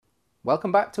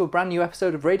Welcome back to a brand new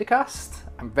episode of Raidercast.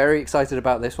 I'm very excited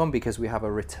about this one because we have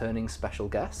a returning special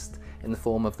guest in the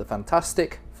form of the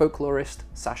fantastic folklorist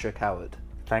Sasha Coward.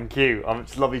 Thank you.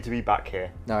 It's lovely to be back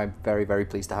here. Now, I'm very, very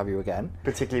pleased to have you again.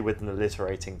 Particularly with an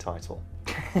alliterating title.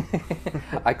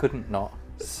 I couldn't not.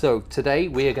 So today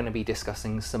we are going to be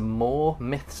discussing some more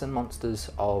myths and monsters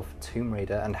of Tomb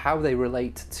Raider and how they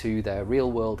relate to their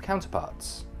real-world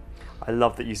counterparts. I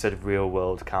love that you said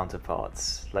real-world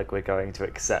counterparts. Like we're going to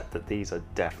accept that these are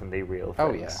definitely real things.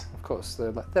 Oh yeah, of course.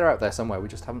 They're out there somewhere. We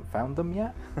just haven't found them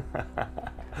yet.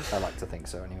 I like to think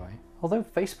so anyway. Although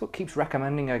Facebook keeps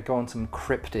recommending I go on some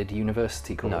cryptid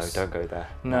university course. No, don't go there.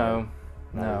 No.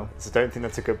 So I don't think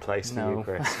that's a good place for you,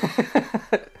 Chris.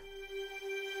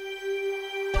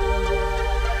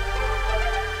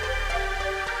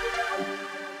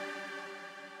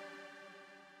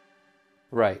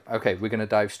 Right, okay, we're going to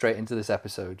dive straight into this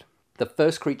episode. The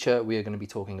first creature we are going to be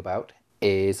talking about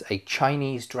is a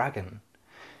Chinese dragon.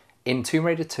 In Tomb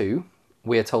Raider 2,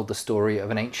 we are told the story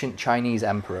of an ancient Chinese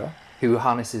emperor who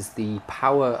harnesses the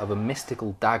power of a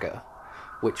mystical dagger,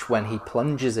 which when he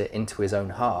plunges it into his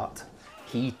own heart,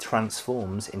 he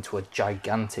transforms into a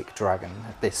gigantic dragon,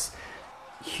 this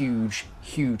huge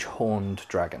horned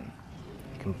dragon.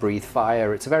 Can breathe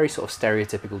fire. It's a very sort of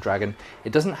stereotypical dragon.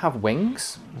 It doesn't have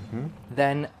wings. Mm-hmm.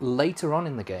 Then later on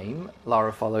in the game,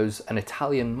 Lara follows an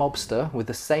Italian mobster with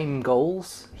the same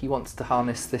goals. He wants to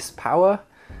harness this power,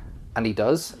 and he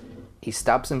does. He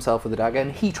stabs himself with a dagger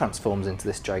and he transforms into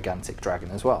this gigantic dragon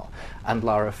as well. And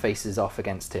Lara faces off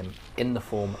against him in the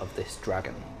form of this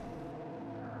dragon.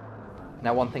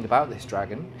 Now, one thing about this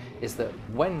dragon is that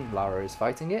when Lara is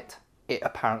fighting it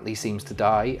apparently seems to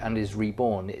die and is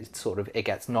reborn. It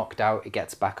gets knocked out, it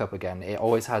gets back up again. It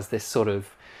always has this sort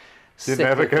of You're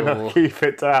never going to keep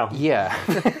it down. Yeah.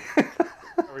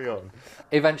 Carry on.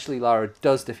 Eventually Lara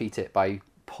does defeat it by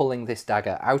pulling this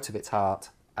dagger out of its heart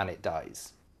and it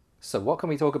dies. So what can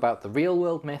we talk about the real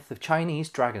world myth of Chinese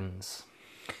dragons?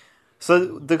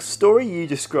 So the story you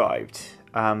described,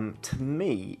 to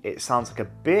me, it sounds like a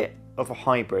bit of a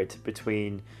hybrid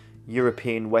between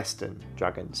European Western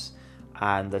dragons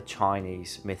and the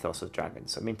Chinese mythos of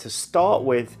dragons. I mean, to start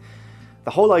with, the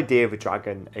whole idea of a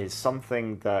dragon is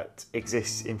something that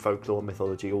exists in folklore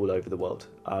mythology all over the world.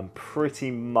 Pretty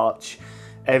much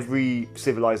every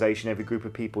civilization, every group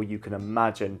of people you can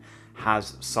imagine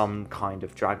has some kind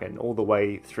of dragon, all the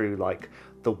way through like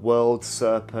the world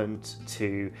serpent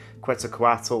to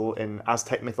Quetzalcoatl in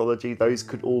Aztec mythology. Those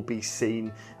could all be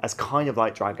seen as kind of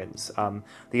like dragons.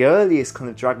 The earliest kind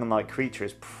of dragon-like creature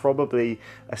is probably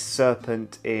a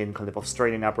serpent in kind of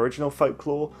Australian Aboriginal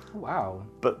folklore. Wow.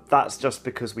 But that's just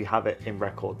because we have it in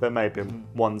record. There may have been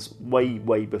ones way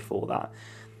before that.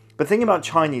 But thinking about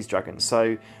Chinese dragons,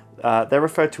 so they're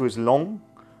referred to as Long.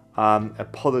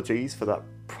 Apologies for that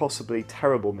possibly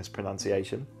terrible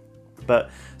mispronunciation.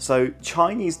 But so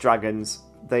Chinese dragons,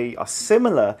 they are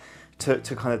similar to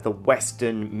kind of the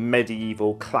Western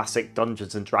medieval classic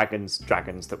Dungeons and Dragons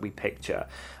that we picture,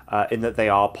 in that they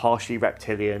are partially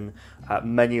reptilian.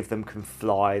 Many of them can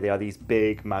fly. They are these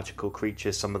big magical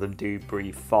creatures. Some of them do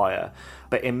breathe fire.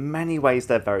 But in many ways,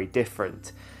 they're very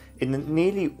different.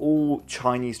 Nearly all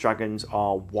Chinese dragons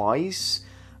are wise,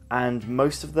 and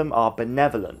most of them are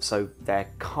benevolent, so they're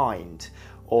kind.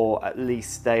 Or at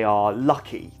least they are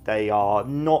lucky. They are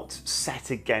not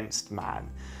set against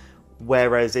man.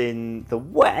 Whereas in the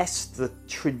West, the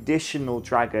traditional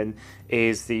dragon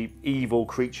is the evil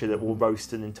creature that will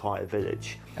roast an entire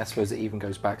village. I suppose it even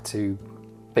goes back to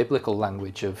biblical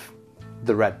language of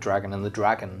the red dragon and the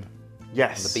dragon.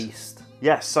 Yes. And the beast.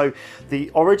 Yes, so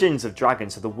the origins of dragon,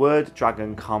 so the word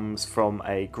dragon comes from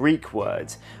a Greek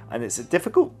word, and it's a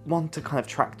difficult one to kind of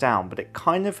track down, but it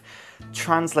kind of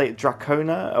translates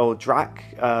dracona or drac,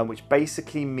 which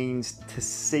basically means to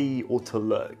see or to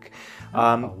look.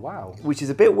 Wow. Which is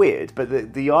a bit weird,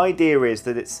 but the idea is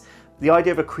that it's the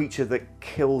idea of a creature that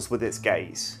kills with its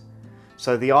gaze.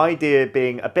 So the idea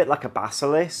being a bit like a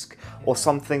basilisk or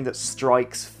something that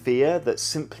strikes fear, that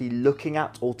simply looking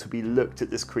at or to be looked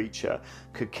at this creature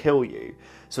could kill you.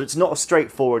 So it's not a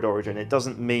straightforward origin. It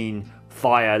doesn't mean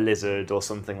fire lizard or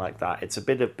something like that. It's a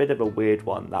bit of a weird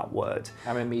one, that word.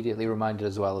 I'm immediately reminded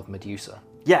as well of Medusa.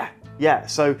 Yeah.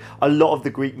 So a lot of the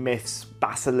Greek myths,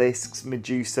 basilisks,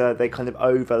 Medusa, they kind of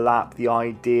overlap the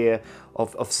idea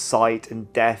of sight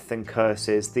and death and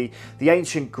curses. The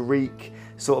ancient Greek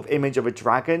sort of image of a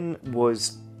dragon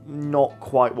was not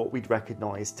quite what we'd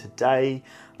recognise today.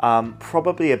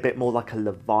 Probably a bit more like a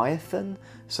leviathan.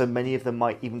 So many of them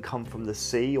might even come from the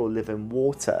sea or live in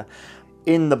water.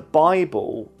 In the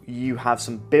Bible, you have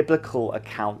some biblical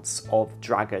accounts of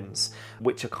dragons,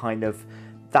 which are kind of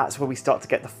that's where we start to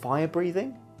get the fire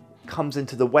breathing. Comes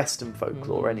into the Western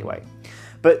folklore anyway.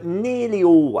 But nearly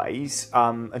always,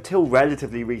 until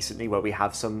relatively recently, where we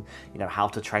have some, How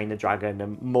to Train a Dragon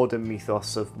and modern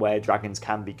mythos of where dragons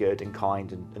can be good and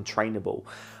kind and trainable.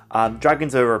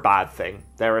 Dragons are a bad thing.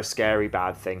 They're a scary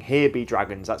bad thing. Here be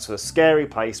dragons. That's a scary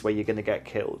place where you're going to get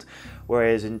killed.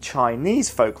 Whereas in Chinese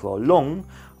folklore, Long,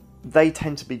 they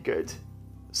tend to be good.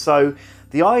 So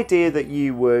the idea that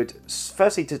you would,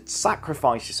 firstly, to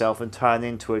sacrifice yourself and turn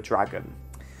into a dragon.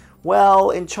 Well,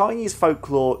 in Chinese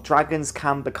folklore, dragons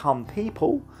can become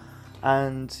people,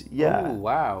 and yeah. Oh,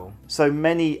 wow. So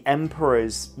many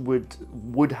emperors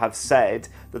would have said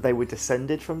that they were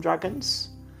descended from dragons,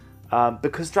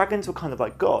 because dragons were kind of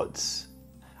like gods.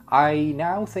 I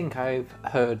now think I've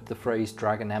heard the phrase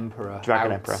Dragon Emperor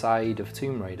outside of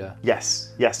Tomb Raider.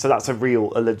 Yes. So that's a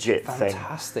legit thing.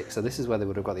 Fantastic. So this is where they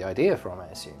would have got the idea from, I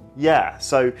assume. Yeah,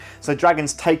 so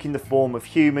dragons taking the form of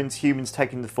humans, humans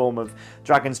taking the form of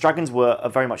dragons. Dragons were a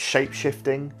very much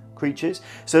shape-shifting creatures.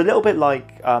 So a little bit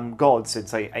like gods in,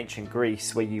 say, ancient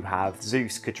Greece, where you have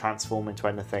Zeus could transform into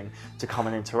anything to come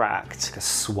and interact. Like a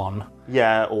swan.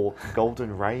 Yeah, or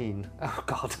golden rain. Oh,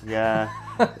 God. Yeah,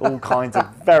 all kinds of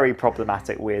very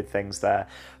problematic, weird things there.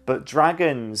 But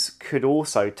dragons could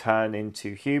also turn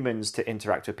into humans to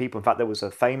interact with people. In fact, there was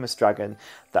a famous dragon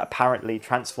that apparently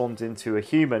transformed into a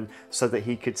human so that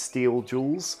he could steal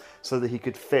jewels, so that he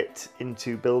could fit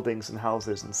into buildings and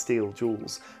houses and steal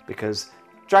jewels, because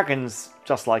dragons,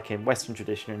 just like in Western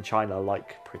tradition in China,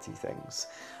 like pretty things.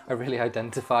 I really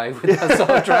identify with that sort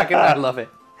of dragon. I love it.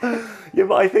 Yeah,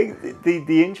 but I think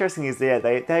the interesting is,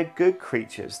 they're good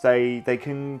creatures. They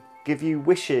can give you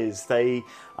wishes. They,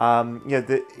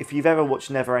 if you've ever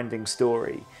watched Neverending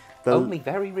Story. Only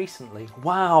very recently.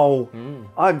 Wow.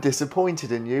 I'm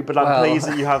disappointed in you, but I'm pleased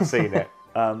that you have seen it.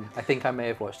 I think I may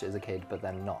have watched it as a kid, but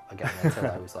then not again until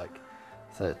I was like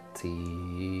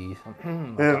 30.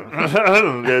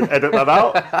 Edit that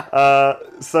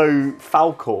out. So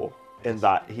Falcor, in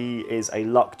that, he is a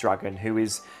luck dragon who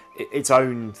is its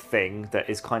own thing that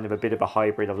is kind of a bit of a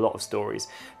hybrid of a lot of stories.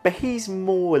 But he's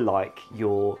more like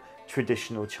your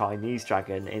traditional Chinese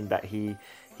dragon in that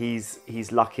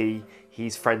he's lucky,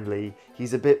 he's friendly,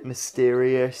 he's a bit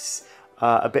mysterious,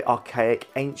 a bit archaic,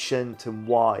 ancient and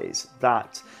wise.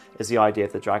 That is the idea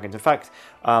of the dragons. In fact,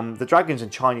 the dragons in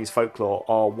Chinese folklore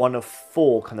are one of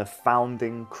 4 kind of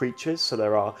founding creatures. So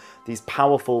there are these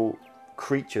powerful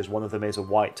creatures. One of them is a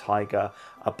white tiger,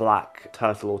 a black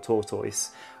turtle or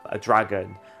tortoise, a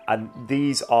dragon. And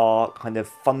these are kind of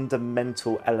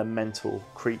fundamental elemental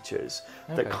creatures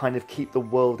that kind of keep the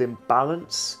world in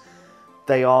balance.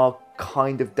 They are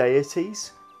kind of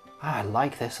deities. I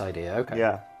like this idea. Okay.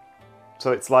 Yeah.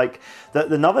 So it's like,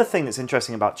 another thing that's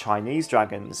interesting about Chinese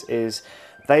dragons is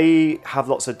they have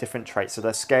lots of different traits. So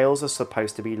their scales are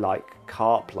supposed to be like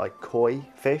carp, like koi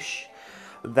fish.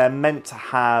 They're meant to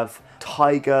have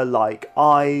tiger-like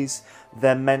eyes.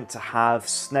 They're meant to have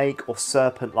snake or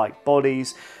serpent-like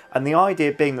bodies. And the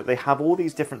idea being that they have all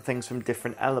these different things from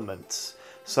different elements.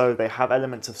 So they have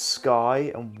elements of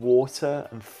sky and water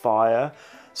and fire.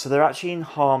 So they're actually in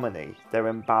harmony. They're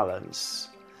in balance.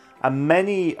 And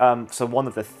many, so one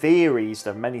of the theories,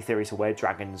 there are many theories of where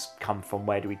dragons come from,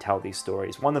 where do we tell these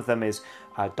stories. One of them is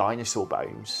dinosaur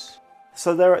bones.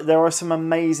 So there are some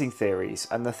amazing theories,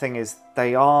 and the thing is,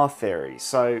 they are theories.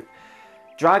 So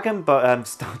dragon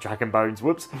bones,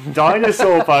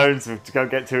 dinosaur bones,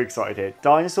 don't get too excited here.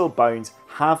 Dinosaur bones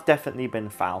have definitely been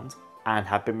found and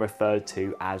have been referred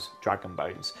to as dragon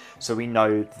bones. So we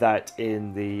know that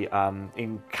in the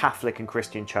in Catholic and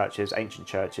Christian churches, ancient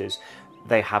churches,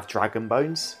 they have dragon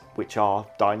bones, which are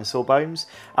dinosaur bones.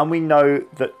 And we know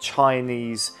that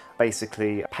Chinese,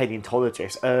 basically,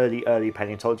 paleontologists, early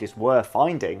paleontologists, were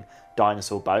finding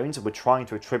dinosaur bones and were trying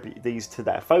to attribute these to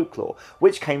their folklore.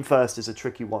 Which came first is a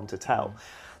tricky one to tell.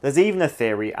 There's even a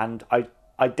theory, and I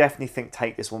definitely think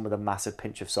take this one with a massive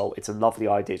pinch of salt. It's a lovely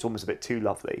idea. It's almost a bit too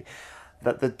lovely.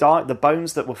 That the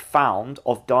bones that were found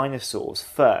of dinosaurs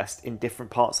first in different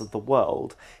parts of the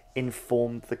world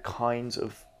informed the kinds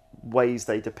of ways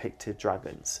they depicted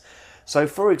dragons. So,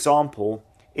 for example,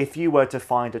 if you were to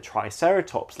find a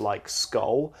Triceratops-like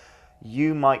skull,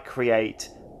 you might create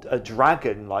a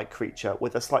dragon-like creature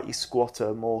with a slightly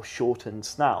squatter, more shortened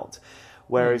snout.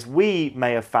 Whereas we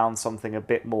may have found something a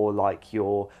bit more like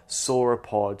your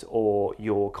sauropod or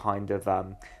your kind of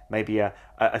maybe a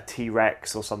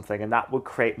T-Rex or something, and that would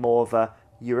create more of a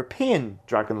European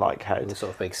dragon-like head. With a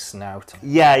sort of big snout.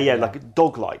 Yeah, like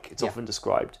dog-like, it's often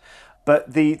described.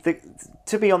 But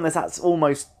to be honest, that's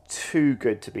almost too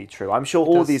good to be true. I'm sure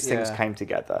all these things came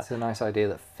together. It's a nice idea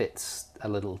that fits a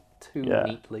little too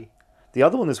neatly. The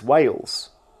other one is Wales,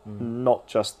 not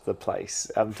just the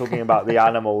place. I'm talking about the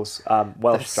animals,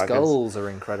 Welsh The dragons. skulls are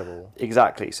incredible.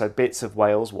 Exactly. So bits of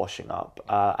whales washing up,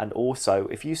 and also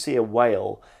if you see a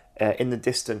whale in the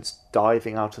distance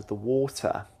diving out of the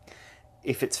water,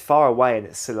 if it's far away and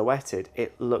it's silhouetted,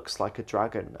 it looks like a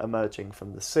dragon emerging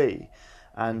from the sea.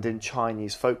 And in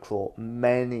Chinese folklore,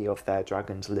 many of their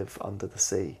dragons live under the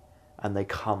sea and they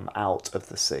come out of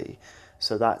the sea.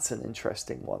 So that's an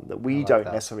interesting one that we don't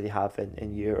necessarily have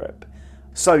in Europe.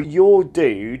 So your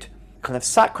dude kind of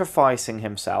sacrificing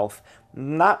himself,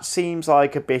 that seems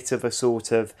like a bit of a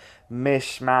sort of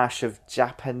mishmash of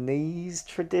Japanese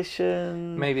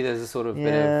tradition. Maybe there's a sort of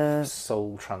bit of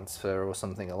soul transfer or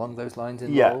something along those lines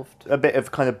involved. Yeah, a bit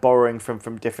of kind of borrowing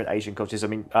from different Asian cultures. I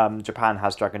mean, Japan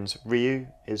has dragons. Ryu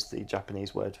is the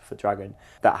Japanese word for dragon,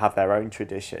 that have their own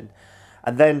tradition.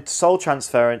 And then soul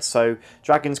transference, so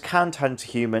dragons can turn to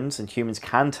humans and humans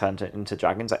can turn into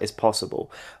dragons. That is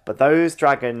possible. But those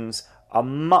dragons are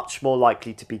much more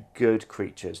likely to be good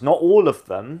creatures. Not all of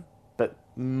them, but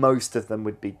most of them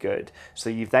would be good. So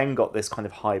you've then got this kind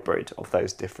of hybrid of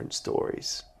those different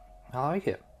stories. I like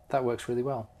it. That works really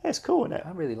well. Yeah, it's cool, isn't it?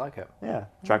 I really like it. Yeah,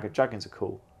 dragons are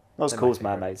cool. Not as They're cool my as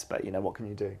favourite. mermaids, but you know, what can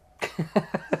you do?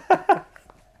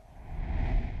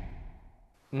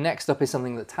 Next up is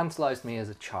something that tantalised me as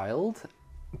a child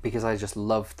because I just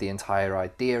loved the entire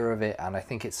idea of it, and I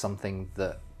think it's something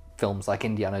that films like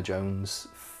Indiana Jones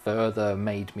further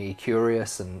made me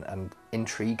curious and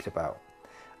intrigued about.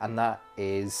 And that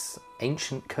is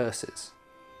ancient curses.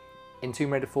 In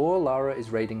Tomb Raider 4, Lara is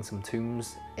raiding some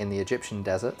tombs in the Egyptian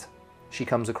desert. She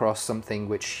comes across something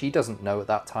which she doesn't know at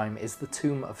that time is the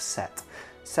Tomb of Set.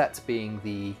 Set being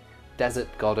the desert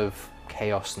god of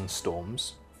chaos and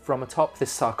storms. From atop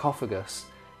this sarcophagus,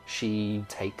 she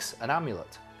takes an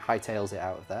amulet, hightails it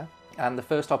out of there, and the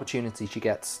first opportunity she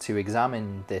gets to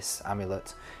examine this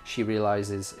amulet, she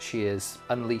realises she has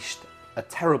unleashed a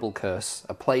terrible curse,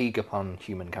 a plague upon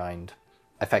humankind.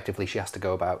 Effectively, she has to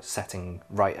go about setting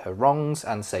right her wrongs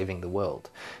and saving the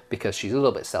world, because she's a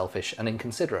little bit selfish and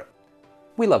inconsiderate.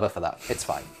 We love her for that, it's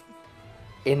fine.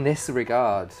 In this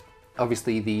regard,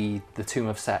 obviously the Tomb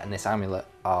of Set and this amulet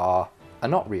are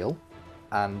not real,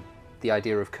 and the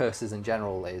idea of curses in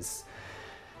general is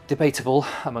debatable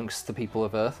amongst the people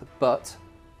of Earth, but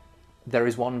there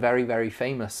is one very, very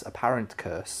famous apparent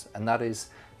curse, and that is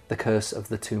the curse of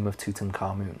the Tomb of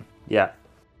Tutankhamun. Yeah,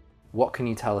 What can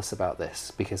you tell us about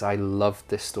this? Because I loved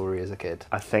this story as a kid.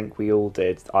 I think we all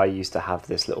did. I used to have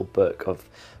this little book of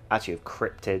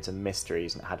cryptids and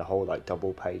mysteries, and it had a whole like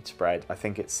double page spread. I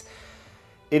think it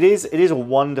is a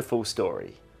wonderful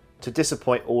story. To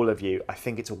disappoint all of you, I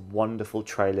think it's a wonderful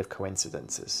trail of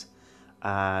coincidences.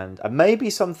 And maybe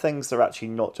some things are actually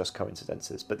not just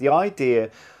coincidences, but the idea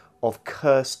of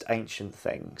cursed ancient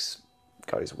things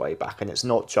goes way back, and it's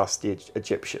not just the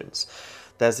Egyptians.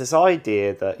 There's this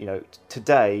idea that, you know,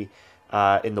 today,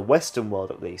 in the Western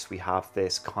world at least, we have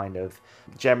this kind of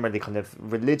generally kind of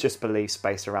religious beliefs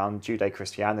based around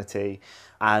Judeo-Christianity,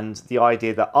 and the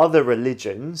idea that other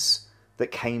religions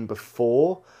that came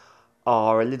before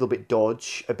are a little bit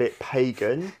dodge, a bit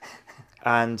pagan,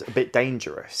 and a bit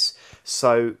dangerous.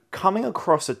 So coming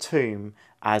across a tomb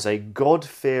as a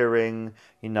God-fearing,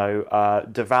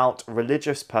 devout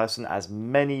religious person, as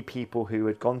many people who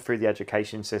had gone through the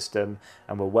education system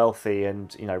and were wealthy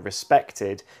and,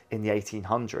 respected in the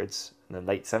 1800s, in the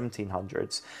late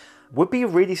 1700s, would be a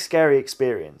really scary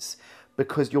experience,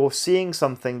 because you're seeing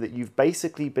something that you've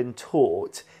basically been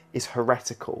taught is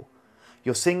heretical.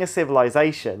 You're seeing a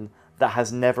civilization that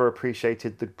has never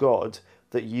appreciated the God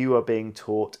that you are being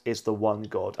taught is the one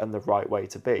God and the right way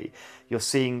to be. You're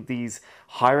seeing these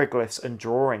hieroglyphs and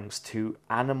drawings to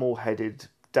animal-headed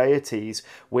deities,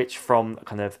 which from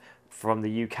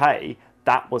the UK,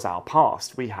 that was our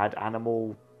past. We had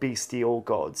animal, bestial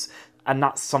gods, and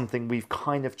that's something we've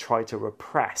kind of tried to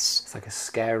repress. It's like a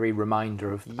scary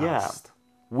reminder of the past.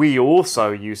 We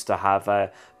also used to have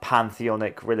a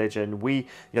pantheonic religion.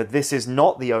 This is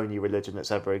not the only religion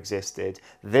that's ever existed.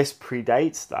 This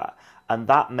predates that. And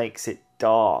that makes it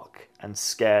dark and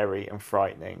scary and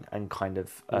frightening and kind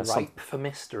of... ripe for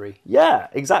mystery. Yeah,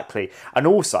 exactly. And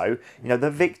also, the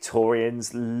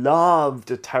Victorians loved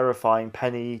a terrifying,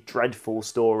 penny dreadful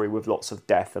story with lots of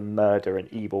death and murder and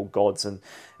evil gods, and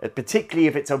particularly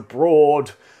if it's a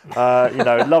broad,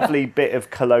 lovely bit of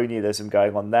colonialism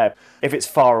going on there. If it's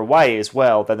far away as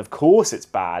well, then of course it's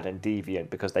bad and deviant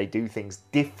because they do things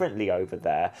differently over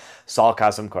there.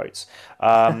 Sarcasm quotes.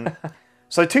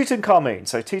 So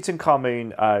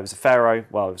Tutankhamun. Was a pharaoh.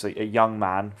 Well, it was a young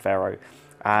man, pharaoh.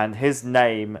 And his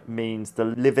name means the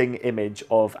living image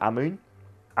of Amun.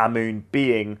 Amun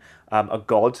being a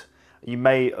god. You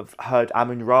may have heard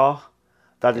Amun-Ra.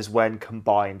 That is when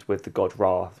combined with the god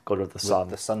Ra, god of the sun.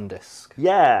 The sun disk.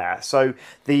 Yeah, so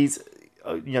these,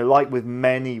 like with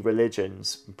many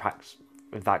religions, in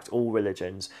fact all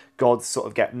religions, gods sort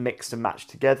of get mixed and matched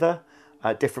together.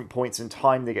 At different points in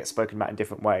time, they get spoken about in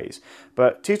different ways.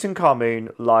 But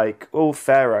Tutankhamun, like all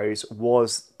pharaohs,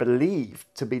 was believed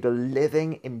to be the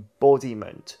living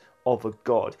embodiment of a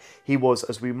god. He was,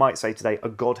 as we might say today, a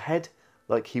godhead.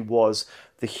 Like he was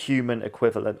the human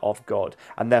equivalent of God,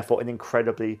 and therefore an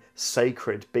incredibly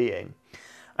sacred being.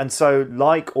 And so,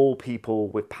 like all people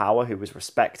with power, who was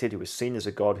respected, who was seen as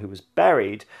a god, who was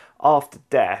buried after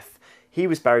death, he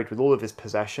was buried with all of his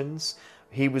possessions.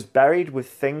 He was buried with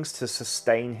things to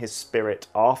sustain his spirit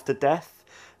after death,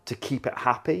 to keep it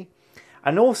happy.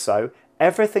 And also,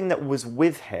 everything that was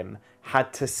with him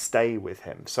had to stay with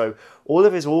him. So all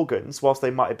of his organs, whilst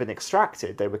they might have been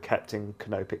extracted, they were kept in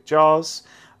canopic jars.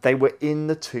 They were in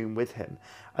the tomb with him.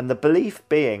 And the belief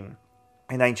being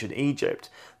in ancient Egypt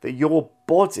that your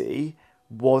body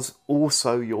was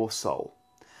also your soul.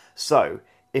 So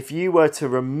if you were to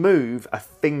remove a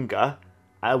finger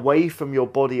away from your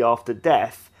body after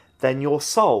death, then your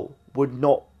soul would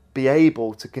not be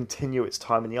able to continue its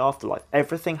time in the afterlife.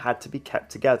 Everything had to be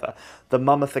kept together. The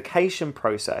mummification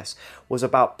process was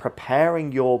about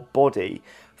preparing your body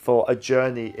for a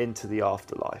journey into the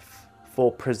afterlife,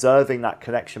 for preserving that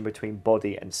connection between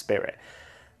body and spirit.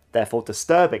 Therefore,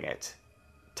 disturbing it,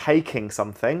 taking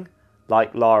something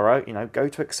like Lara, go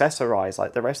to accessorize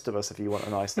like the rest of us if you want a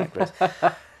nice necklace.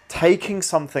 Taking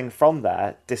something from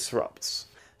there disrupts.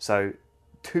 So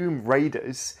tomb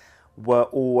raiders were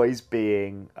always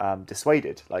being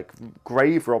dissuaded. Like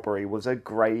grave robbery was a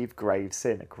grave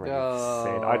sin.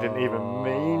 Sin. I didn't even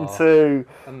mean to.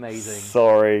 Amazing.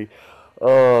 Sorry.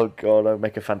 Oh God, I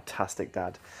make a fantastic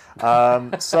dad.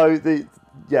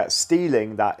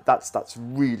 Stealing that's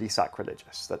really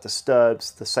sacrilegious. That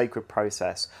disturbs the sacred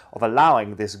process of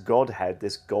allowing this godhead,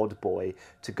 this god boy,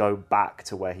 to go back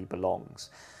to where he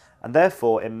belongs. And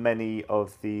therefore, in many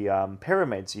of the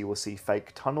pyramids, you will see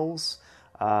fake tunnels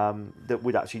that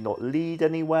would actually not lead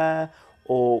anywhere,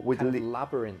 or would kind of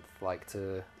labyrinth, like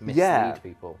to mislead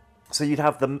people. So you'd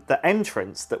have the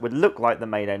entrance that would look like the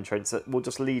main entrance that will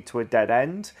just lead to a dead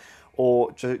end,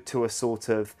 or to a sort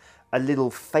of a little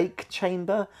fake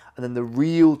chamber, and then the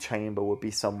real chamber would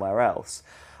be somewhere else.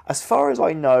 As far as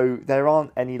I know, there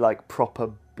aren't any like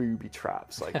proper booby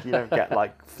traps. Like you don't get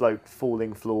like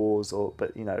falling floors,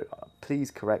 but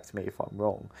please correct me if I'm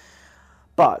wrong.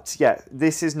 But yeah,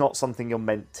 this is not something you're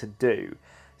meant to do.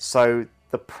 So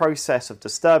the process of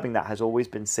disturbing that has always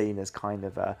been seen as kind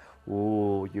of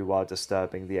you are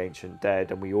disturbing the ancient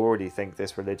dead, and we already think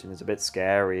this religion is a bit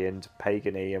scary and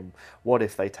pagany, and what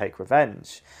if they take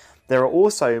revenge? There are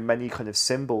also many kind of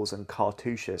symbols and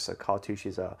cartouches. So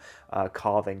cartouches are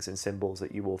carvings and symbols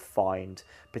that you will find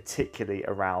particularly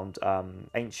around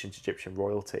ancient Egyptian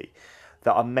royalty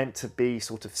that are meant to be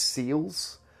sort of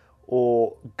seals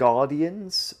or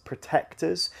guardians,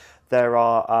 protectors. There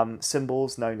are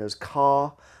symbols known as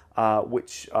Ka,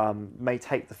 which may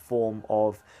take the form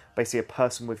of basically a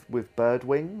person with bird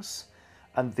wings.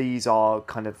 And these are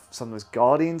kind of sometimes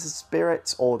guardians of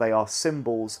spirits, or they are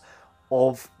symbols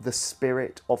of the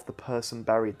spirit of the person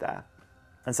buried there.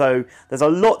 And so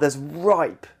there's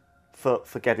ripe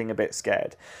for getting a bit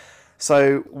scared.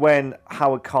 So when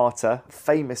Howard Carter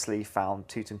famously found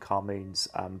Tutankhamun's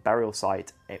burial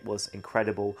site, it was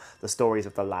incredible. The stories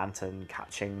of the lantern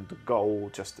catching the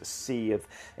gold, just a sea of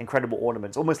incredible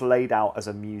ornaments, almost laid out as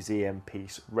a museum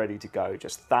piece, ready to go,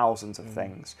 just thousands of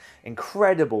things.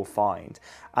 Incredible find.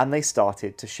 And they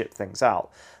started to ship things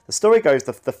out. The story goes,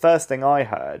 the first thing I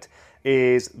heard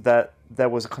is that there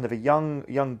was a kind of a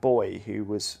young boy who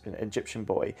was an Egyptian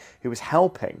boy who was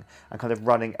helping and kind of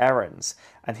running errands,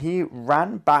 and he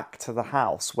ran back to the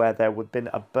house where there would have been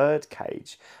a bird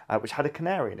cage which had a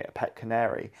canary in it, a pet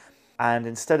canary, and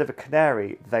instead of a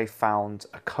canary they found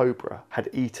a cobra had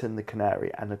eaten the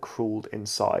canary and had crawled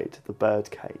inside the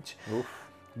bird cage. Oof.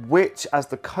 Which, as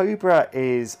the cobra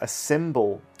is a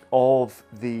symbol of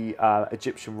the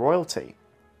Egyptian royalty,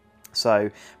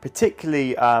 so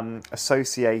particularly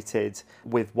associated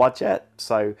with Wadjet.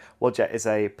 So Wadjet is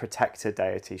a protector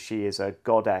deity. She is a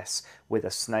goddess with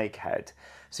a snake head.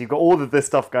 So you've got all of this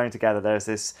stuff going together. There's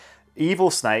this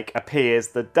evil snake appears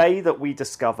the day that we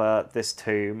discover this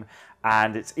tomb,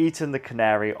 and it's eaten the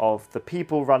canary of the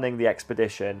people running the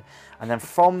expedition. And then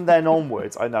from then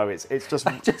onwards, I know it's just...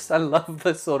 I love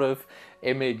the sort of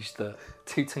image that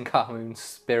Tutankhamun's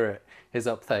spirit is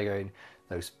up there going,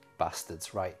 those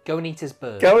bastards, right? Go and eat his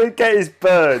bird. Go and get his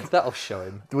bird. That'll show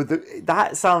him.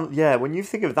 That sounds, yeah, when you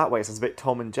think of it that way, it sounds a bit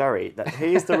Tom and Jerry. That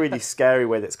here's the really scary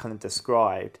way that's kind of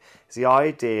described. It's the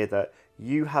idea that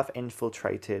you have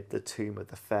infiltrated the tomb of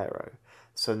the pharaoh.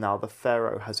 So now the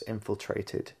pharaoh has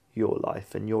infiltrated your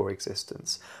life and your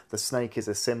existence. The snake is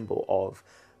a symbol of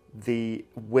the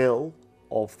will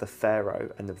of the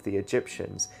pharaoh and of the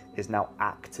Egyptians is now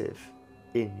active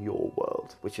in your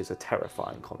world, which is a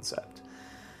terrifying concept.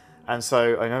 And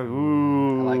so I know,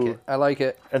 ooh, I like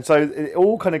it. And so it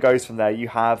all kind of goes from there. You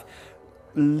have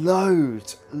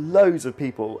loads of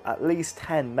people, at least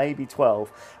 10, maybe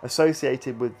 12,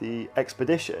 associated with the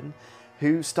expedition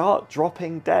who start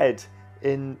dropping dead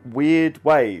in weird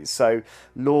ways. So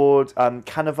Lord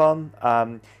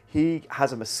Canavan, he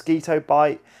has a mosquito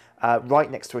bite right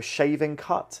next to a shaving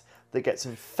cut that gets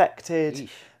infected. Eesh.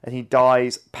 And he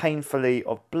dies painfully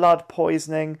of blood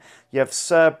poisoning. You have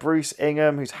Sir Bruce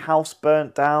Ingham, whose house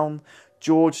burnt down.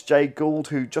 George J. Gould,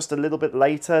 who just a little bit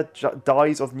later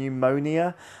dies of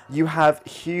pneumonia. You have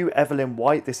Hugh Evelyn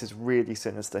White, this is really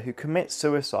sinister, who commits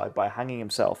suicide by hanging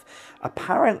himself.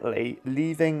 Apparently,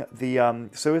 leaving the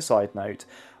suicide note,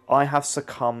 "I have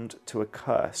succumbed to a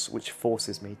curse which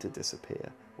forces me to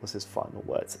disappear," was his final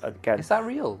words. Again, is that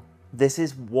real? This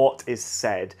is what is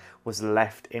said was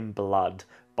left in blood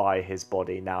by his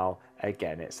body. Now,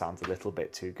 again, it sounds a little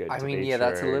bit too good to be true.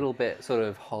 That's a little bit sort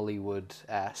of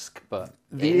Hollywood-esque, but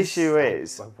the issue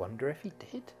is, I wonder if he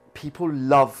did. People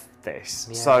love this.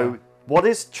 Yeah. So what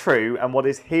is true and what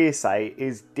is hearsay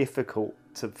is difficult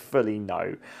to fully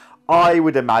know. I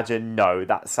would imagine no,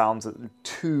 that sounds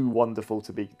too wonderful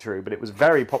to be true, but it was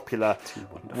very popular. Too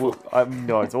wonderful.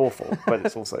 No, it's awful, but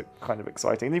it's also kind of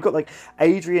exciting. And you've got like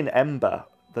Adrian Ember.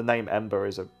 The name Ember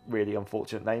is a really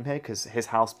unfortunate name here because his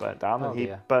house burnt down and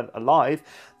he burnt alive.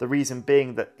 The reason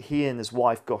being that he and his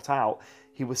wife got out.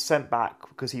 He was sent back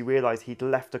because he realised he'd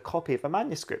left a copy of a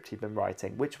manuscript he'd been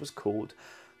writing, which was called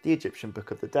the Egyptian Book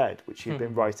of the Dead, which he'd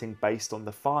been writing based on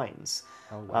the finds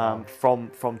from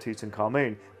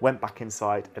Tutankhamun. Went back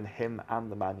inside and him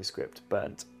and the manuscript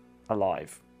burnt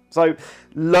alive. So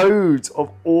loads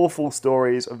of awful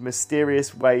stories of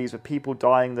mysterious ways of people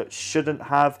dying that shouldn't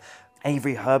have.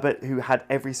 Avery Herbert, who had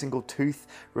every single tooth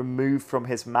removed from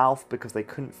his mouth because they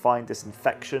couldn't find this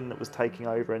infection that was taking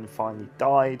over and finally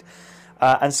died.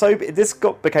 And so this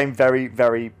became very,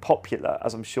 very popular,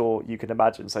 as I'm sure you can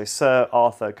imagine. So Sir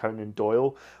Arthur Conan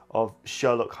Doyle of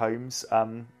Sherlock Holmes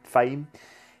fame,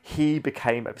 he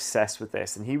became obsessed with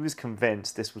this, and he was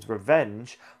convinced this was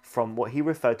revenge from what he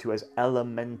referred to as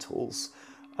elementals,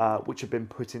 which had been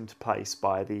put into place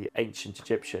by the ancient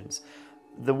Egyptians.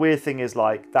 The weird thing is,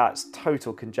 like, that's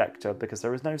total conjecture because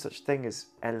there is no such thing as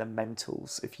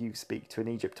elementals. If you speak to an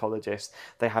Egyptologist,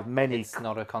 they have many. It's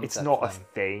not a concept. It's not a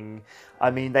thing.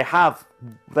 I mean, they have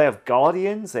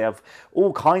guardians. They have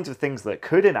all kinds of things that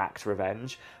could enact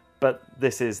revenge. But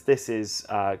this is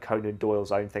Conan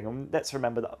Doyle's own thing. And let's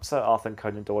remember that Sir Arthur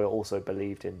Conan Doyle also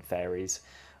believed in fairies.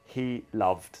 He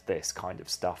loved this kind of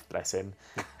stuff, bless him.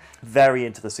 Very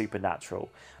into the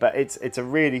supernatural. But it's a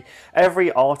really...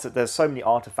 there's so many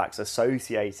artifacts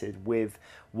associated with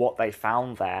what they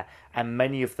found there. And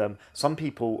many of them, some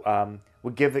people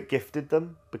would gifted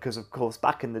them. Because, of course,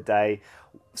 back in the day,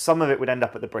 some of it would end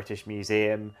up at the British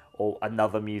Museum or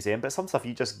another museum. But some stuff,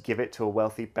 you just give it to a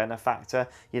wealthy benefactor.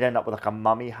 You'd end up with like a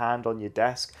mummy hand on your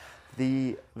desk.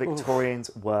 The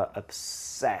Victorians were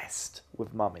obsessed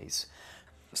with mummies.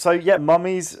 So yeah,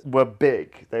 mummies were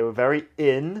big. They were very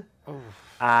in.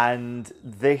 And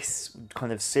this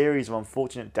kind of series of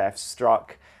unfortunate deaths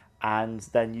struck, and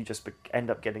then you just end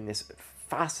up getting this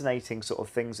fascinating sort of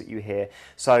things that you hear.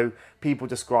 So people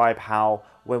describe how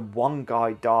when one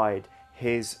guy died,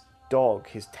 his dog,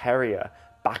 his terrier,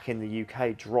 back in the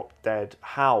UK dropped dead,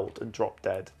 howled and dropped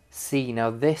dead. See, now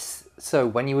this... So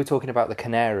when you were talking about the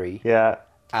canary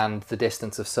and the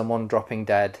distance of someone dropping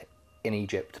dead in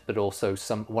Egypt, but also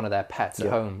one of their pets at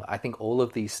home, I think all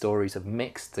of these stories have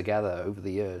mixed together over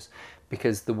the years,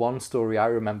 because the one story I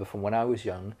remember from when I was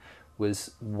young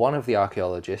was one of the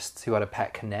archaeologists who had a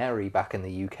pet canary back in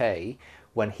the UK.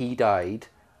 When he died,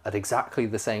 at exactly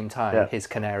the same time, his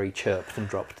canary chirped and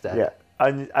dropped dead. Yeah.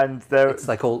 And it's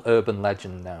like all urban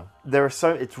legend now.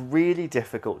 It's really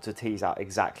difficult to tease out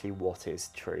exactly what is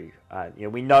true.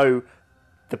 We know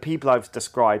the people I've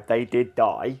described, they did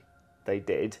die. They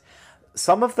did.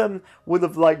 Some of them would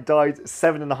have died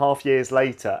 7.5 years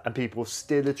later, and people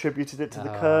still attributed it to the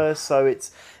curse. So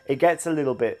it gets a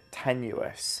little bit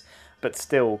tenuous, but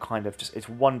still kind of it's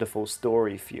wonderful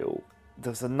story fuel.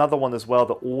 There's another one as well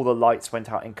that all the lights went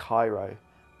out in Cairo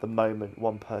the moment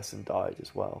one person died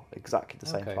as well, exactly the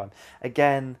same Okay. time.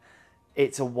 Again,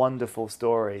 it's a wonderful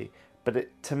story, but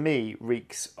it, to me,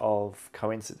 reeks of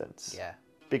coincidence. Yeah.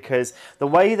 Because the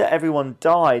way that everyone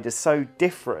died is so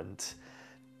different,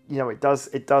 it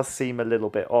does seem a little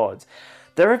bit odd.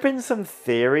 There have been some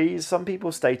theories. Some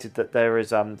people stated that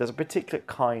there's a particular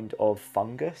kind of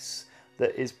fungus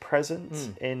that is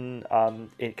present in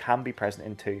it can be present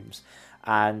in tombs,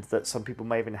 and that some people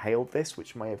may have inhaled this,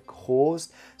 which may have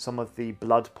caused some of the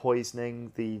blood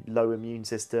poisoning, the low immune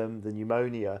system, the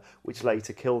pneumonia, which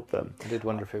later killed them. I did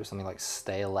wonder if it was something like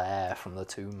stale air from the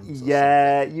tombs.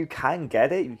 Yeah, you can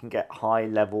get it. You can get high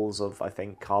levels of, I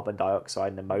think, carbon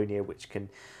dioxide and ammonia, which can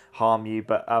harm you.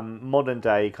 But modern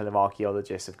day kind of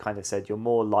archaeologists have kind of said you're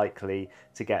more likely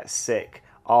to get sick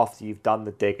after you've done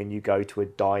the dig and you go to a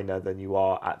diner than you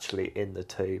are actually in the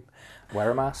tomb. Wear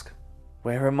a mask.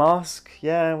 Wear a mask.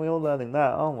 Yeah, we're all learning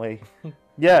that, aren't we?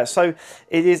 Yeah, so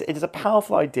it is a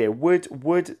powerful idea.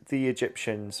 Would the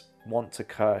Egyptians want to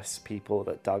curse people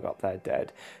that dug up their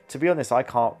dead? To be honest, I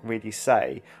can't really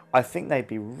say. I think they'd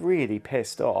be really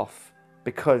pissed off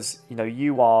because,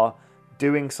 you are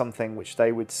doing something which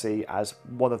they would see as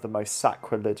one of the most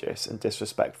sacrilegious and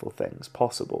disrespectful things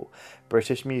possible.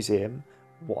 British Museum,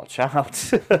 watch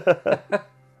out.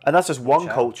 And that's just one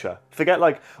culture. Forget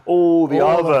all the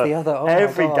other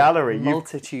every gallery.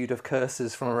 Multitude of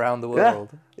curses from around the world.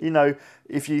 Yeah.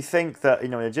 If you think that,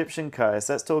 an Egyptian curse,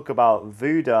 let's talk about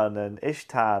Voodoo and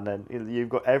Ishtar, and you've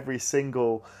got every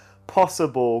single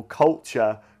possible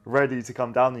culture ready to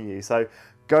come down on you. So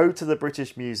go to the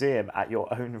British Museum at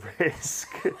your own risk.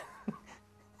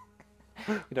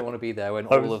 You don't want to be there when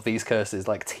all of these curses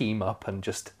team up and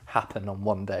just happen on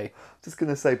one day. Just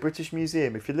going to say, British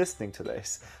Museum, if you're listening to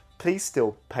this, please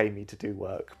still pay me to do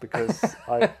work, because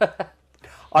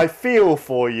I feel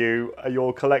for you.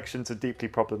 Your collections are deeply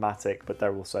problematic, but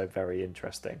they're also very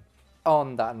interesting.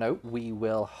 On that note, we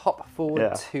will hop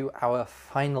forward to our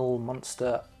final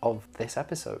monster of this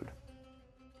episode.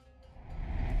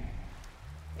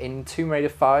 In Tomb Raider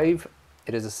 5,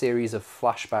 it is a series of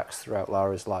flashbacks throughout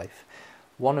Lara's life,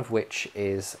 one of which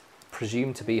is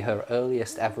presumed to be her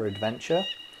earliest ever adventure.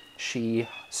 She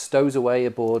stows away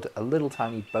aboard a little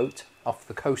tiny boat off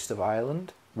the coast of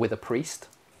Ireland with a priest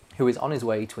who is on his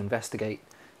way to investigate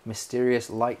mysterious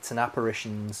lights and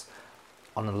apparitions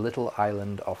on a little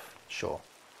island offshore.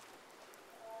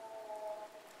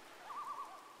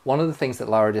 One of the things that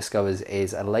Lara discovers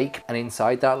is a lake, and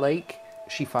inside that lake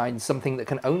she finds something that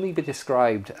can only be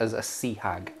described as a sea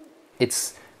hag.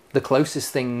 It's the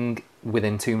closest thing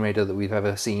within Tomb Raider that we've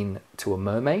ever seen to a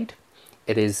mermaid.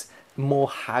 It is more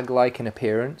hag-like in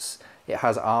appearance. It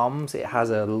has arms, it has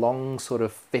a long sort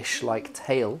of fish-like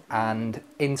tail, and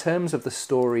in terms of the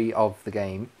story of the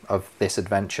game, of this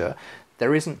adventure,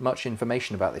 there isn't much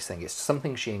information about this thing. It's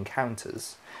something she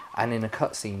encounters, and in a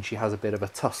cutscene she has a bit of a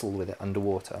tussle with it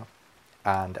underwater.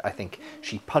 And I think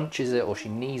she punches it or she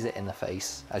knees it in the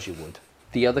face, as you would.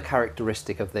 The other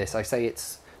characteristic of this, I say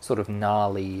it's sort of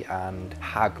gnarly and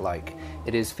hag-like.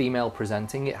 It is female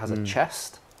presenting, it has a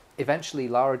chest. Eventually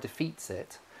Lara defeats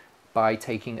it by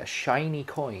taking a shiny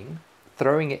coin,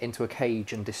 throwing it into a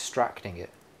cage and distracting it.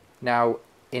 Now,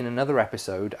 in another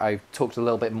episode, I've talked a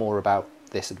little bit more about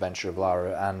this adventure of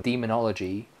Lara and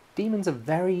demonology. Demons are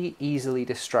very easily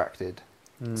distracted,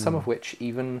 some of which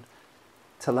even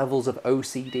to levels of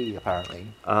OCD,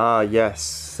 apparently. Ah, yes.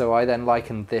 So I then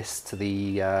likened this to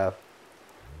the,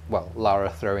 Lara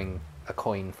throwing a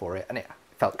coin for it, and it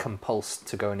felt compulsed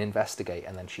to go and investigate,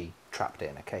 and then she trapped it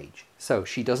in a cage. So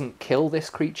she doesn't kill this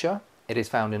creature. It is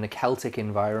found in a Celtic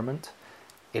environment.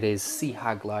 It is sea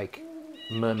hag-like,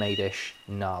 mermaidish,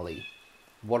 gnarly.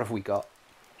 What have we got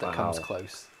that comes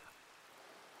close?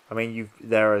 I mean,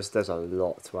 there's a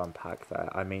lot to unpack there.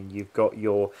 I mean, you've got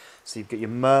your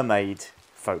mermaid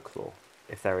folklore,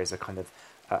 if there is a kind of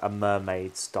a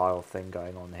mermaid style thing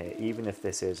going on here, even if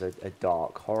this is a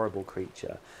dark, horrible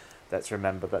creature. Let's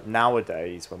remember that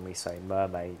nowadays when we say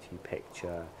mermaid, you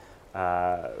picture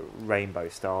rainbow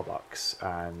Starbucks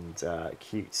and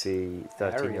cutesy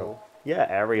 13-year-old. Ariel. Yeah,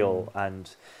 Ariel,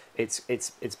 and it's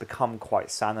become quite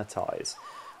sanitized.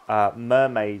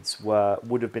 Mermaids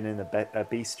would have been in a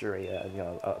bestiary,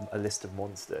 a list of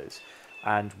monsters,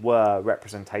 and were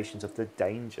representations of the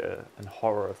danger and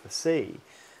horror of the sea.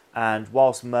 And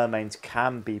whilst mermaids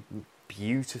can be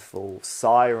beautiful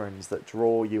sirens that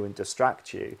draw you and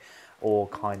distract you, or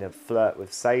kind of flirt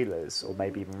with sailors, or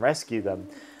maybe even rescue them,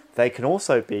 they can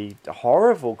also be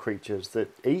horrible creatures that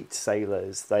eat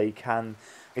sailors. They can,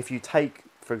 if you take,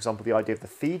 for example, the idea of the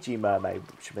Fiji mermaid,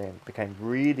 which became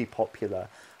really popular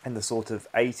in the sort of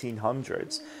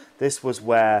 1800s, this was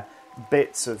where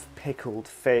bits of pickled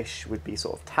fish would be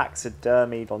sort of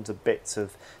taxidermied onto bits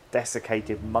of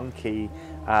desiccated monkey,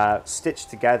 stitched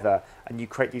together, and you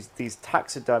create these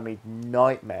taxidermied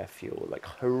nightmare fuel, like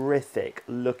horrific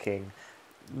looking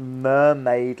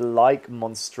mermaid-like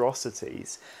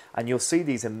monstrosities, and you'll see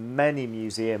these in many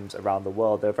museums around the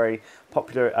world. They're very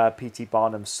popular at P.T.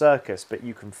 Barnum Circus, but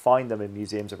you can find them in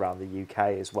museums around the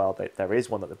UK as well. There is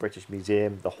one at the British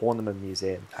Museum, the Horniman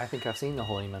Museum. I think I've seen the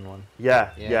Horniman one.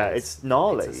 Yeah, it's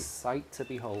gnarly. It's a sight to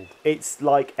behold. It's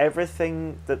like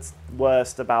everything that's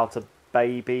worst about a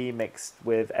baby mixed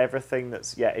with everything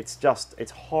that's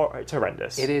it's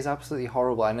horrendous. It is absolutely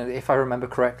horrible, and if I remember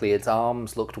correctly, its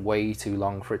arms looked way too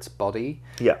long for its body.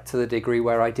 Yeah. To the degree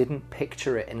where I didn't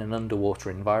picture it in an underwater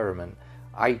environment.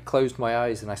 I closed my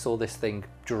eyes and I saw this thing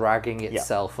dragging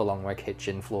itself along my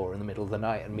kitchen floor in the middle of the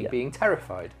night, and me being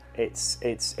terrified. It's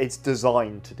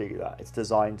designed to do that. It's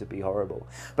designed to be horrible.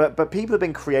 But people have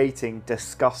been creating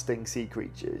disgusting sea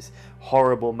creatures,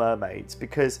 horrible mermaids,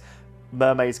 because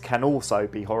mermaids can also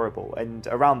be horrible. And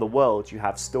around the world, you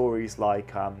have stories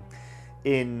like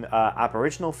in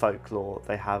Aboriginal folklore,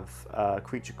 they have a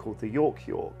creature called the York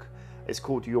York. It's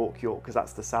called York York because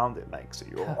that's the sound it makes.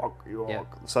 York York. Yeah.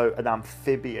 So an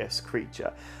amphibious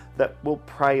creature that will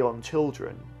prey on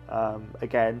children.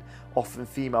 Again, often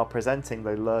female presenting,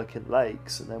 they lurk in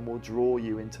lakes and then will draw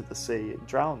you into the sea and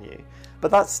drown you. But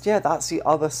that's the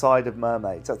other side of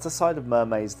mermaids. That's the side of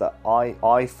mermaids that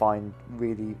I find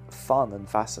really fun and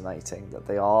fascinating, that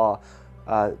they are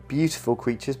beautiful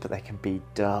creatures, but they can be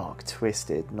dark,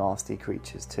 twisted, nasty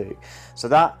creatures too. So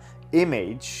that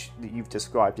image that you've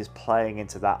described is playing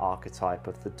into that archetype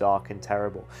of the dark and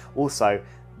terrible. Also,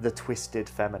 the twisted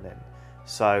feminine.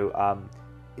 So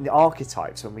in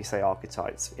archetypes, when we say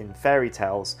archetypes, in fairy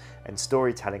tales and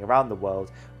storytelling around the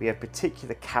world, we have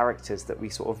particular characters that we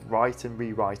sort of write and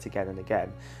rewrite again and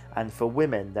again. And for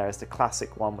women, there is the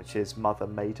classic one, which is Mother,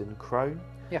 Maiden, Crone.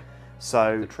 Yeah.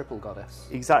 So the triple goddess.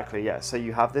 Exactly, yeah. So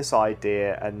you have this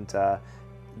idea, and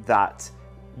that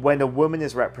when a woman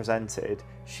is represented,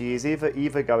 she is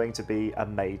either going to be a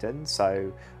maiden,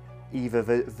 so either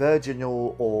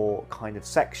virginal or kind of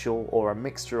sexual, or a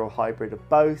mixture or hybrid of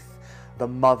both. The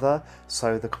mother,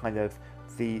 so the kind of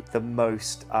the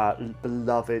most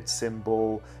beloved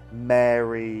symbol,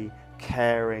 Mary,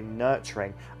 caring,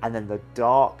 nurturing, and then the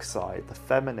dark side, the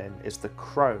feminine, is the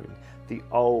crone, the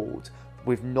old,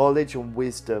 with knowledge and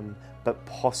wisdom, but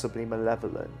possibly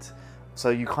malevolent. So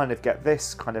you kind of get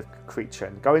this kind of creature.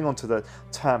 And going on to the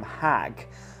term hag,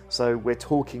 so we're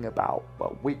talking about,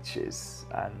 well, witches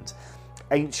and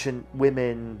ancient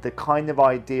women, the kind of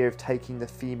idea of taking the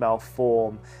female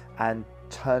form and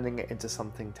turning it into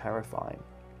something terrifying.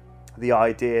 The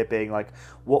idea being like,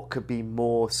 what could be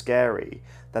more scary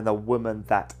than a woman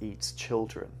that eats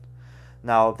children?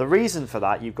 Now, the reason for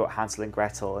that, you've got Hansel and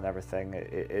Gretel and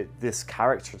everything, this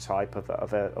character type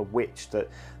of a witch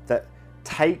that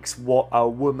takes what a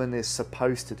woman is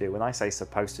supposed to do. When I say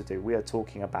supposed to do, we are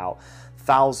talking about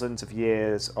thousands of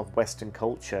years of Western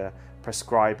culture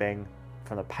prescribing,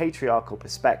 from a patriarchal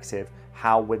perspective,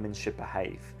 how women should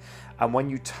behave. And when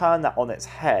you turn that on its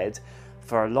head,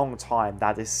 for a long time,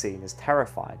 that is seen as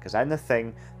terrifying, because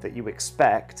anything that you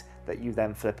expect that you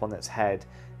then flip on its head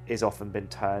is often been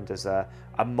turned as a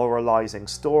moralizing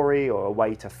story or a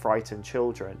way to frighten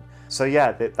children. So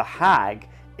yeah, the hag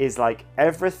is like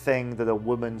everything that a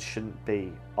woman shouldn't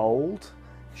be: old,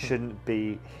 shouldn't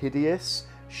be hideous,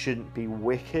 shouldn't be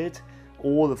wicked,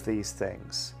 all of these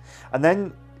things. And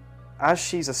then as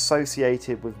she's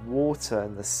associated with water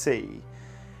and the sea,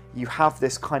 you have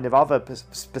this kind of other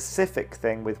specific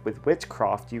thing with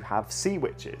witchcraft. You have sea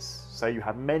witches. So you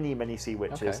have many sea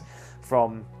witches,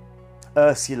 from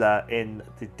Ursula in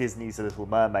the Disney's The Little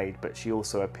Mermaid, but she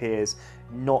also appears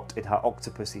not in her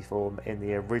octopusy form in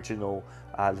the original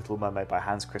Little Mermaid by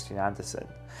Hans Christian Andersen.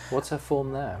 What's her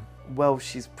form there? Well,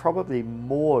 she's probably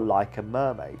more like a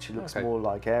mermaid. She looks more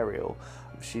like Ariel.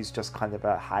 She's just kind of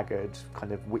a haggard,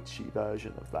 kind of witchy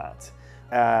version of that.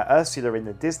 Ursula in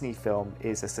the Disney film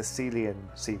is a Sicilian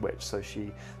sea witch, so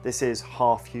this is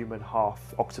half human,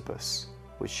 half octopus,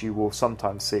 which you will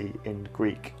sometimes see in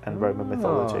Greek and Roman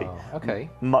mythology. Okay.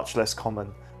 Much less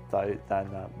common, though, than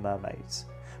mermaids.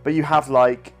 But you have,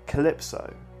 like,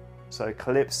 Calypso. So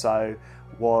Calypso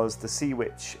was the sea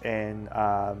witch in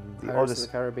the Odyssey of the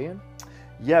Caribbean?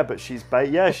 Yeah, but she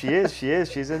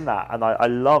is. She's in that. And I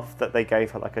love that they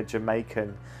gave her, like, a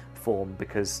Jamaican form,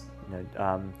 because, you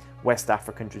know, West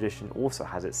African tradition also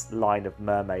has its line of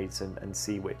mermaids and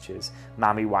sea witches.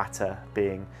 Mami Wata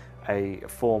being a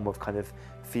form of kind of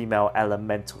female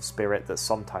elemental spirit that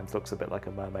sometimes looks a bit like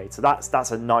a mermaid. So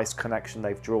that's a nice connection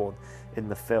they've drawn in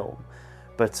the film.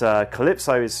 But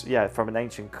Calypso is, from an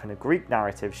ancient kind of Greek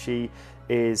narrative, she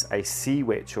is a sea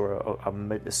witch or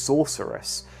a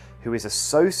sorceress who is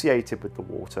associated with the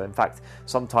water. In fact,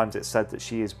 sometimes it's said that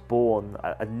she is born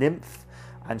a nymph,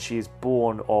 and she is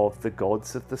born of the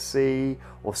gods of the sea,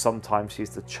 or sometimes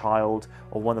she's the child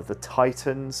or one of the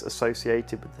titans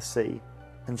associated with the sea.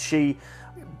 And she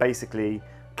basically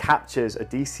captures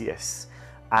Odysseus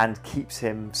and keeps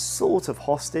him sort of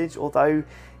hostage, although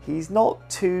he's not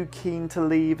too keen to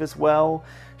leave as well.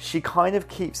 She kind of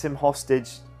keeps him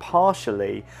hostage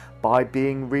partially by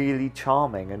being really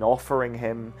charming and offering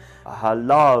him her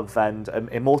love and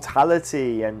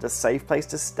immortality and a safe place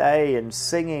to stay and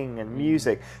singing and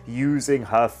music, using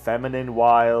her feminine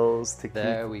wiles to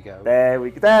There we go. There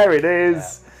it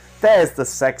is. Yeah. There's the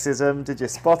sexism. Did you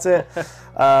spot it?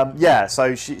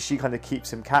 So she kind of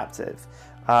keeps him captive.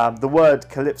 The word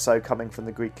calypso coming from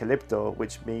the Greek kalypto,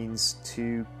 which means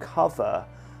to cover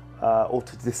or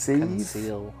to deceive.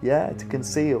 Conceal. Yeah, to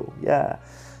conceal. Yeah.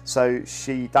 So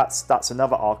that's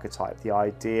another archetype. The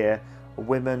idea,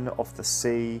 women of the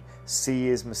sea. Sea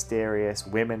is mysterious.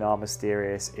 Women are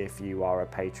mysterious if you are a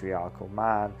patriarchal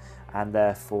man, and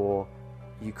therefore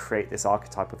you create this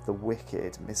archetype of the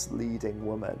wicked, misleading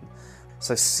woman.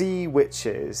 So sea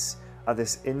witches are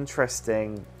this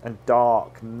interesting and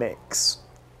dark mix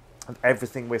of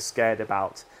everything we're scared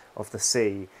about of the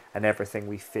sea and everything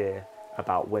we fear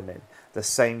about women. The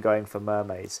same going for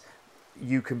mermaids.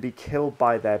 You can be killed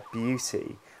by their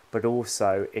beauty, but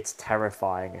also it's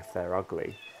terrifying if they're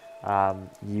ugly.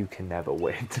 You can never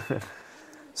win.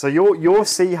 So your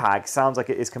sea hag sounds like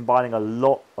it is combining a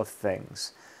lot of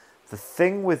things. The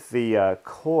thing with the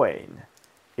coin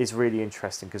is really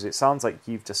interesting because it sounds like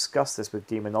you've discussed this with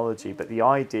demonology, but the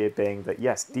idea being that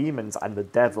yes, demons and the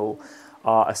devil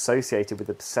are associated with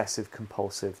obsessive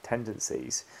compulsive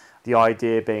tendencies. The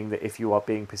idea being that if you are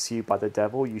being pursued by the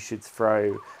devil, you should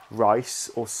throw rice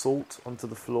or salt onto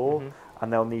the floor,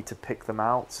 and they'll need to pick them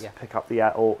out, pick up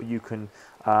the, or you can...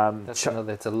 That's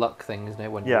it's a luck thing, isn't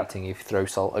it? When you're eating, if you throw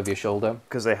salt over your shoulder.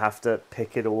 Because they have to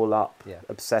pick it all up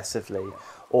obsessively.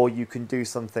 Or you can do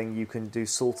something, you can do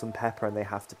salt and pepper, and they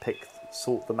have to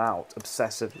sort them out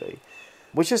obsessively.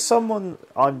 Which is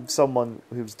I'm someone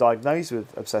who's diagnosed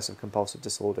with obsessive compulsive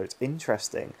disorder. It's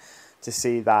interesting to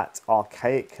see that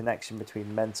archaic connection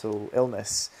between mental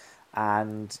illness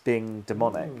and being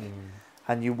demonic.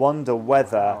 And you wonder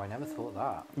whether... Wow, I never thought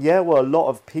that. Yeah, well, a lot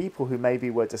of people who maybe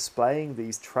were displaying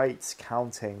these traits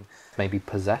counting... Maybe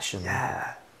possession.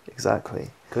 Yeah,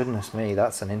 exactly. Goodness me,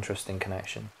 that's an interesting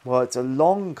connection. Well, it's a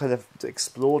long kind of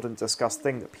explored and discussed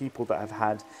thing that people that have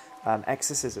had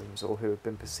exorcisms or who have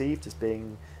been perceived as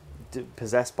being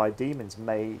possessed by demons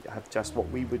may have just what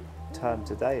we would term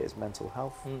today as mental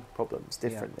health problems,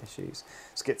 different issues,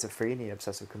 schizophrenia,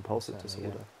 obsessive compulsive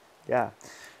disorder. Yeah.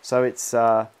 So it's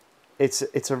a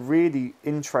really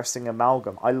interesting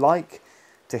amalgam. I like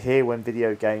to hear when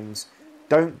video games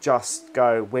don't just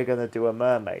go, we're going to do a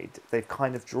mermaid. They've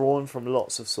kind of drawn from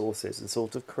lots of sources and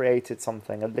sort of created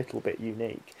something a little bit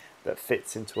unique that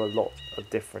fits into a lot of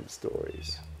different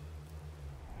stories.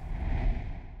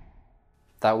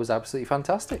 That was absolutely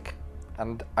fantastic.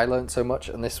 And I learned so much,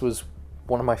 and this was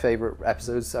one of my favourite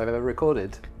episodes I've ever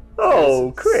recorded.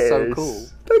 Oh, Chris. So cool.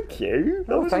 Thank you.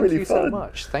 That was thank really you fun. so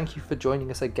much. Thank you for joining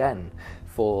us again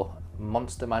for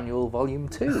Monster Manual Volume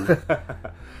 2.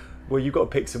 Well, you've got to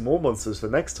pick some more monsters for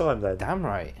next time then. Damn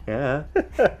right. Yeah.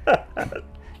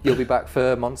 You'll be back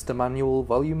for Monster Manual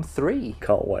Volume 3.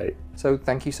 Can't wait. So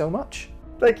thank you so much.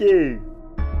 Thank you.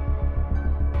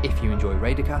 If you enjoy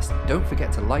Raidercast, don't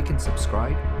forget to like and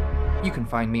subscribe. You can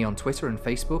find me on Twitter and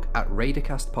Facebook at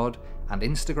RaidercastPod and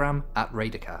Instagram at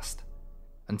Raidercast.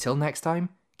 Until next time,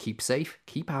 keep safe,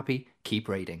 keep happy, keep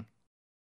raiding.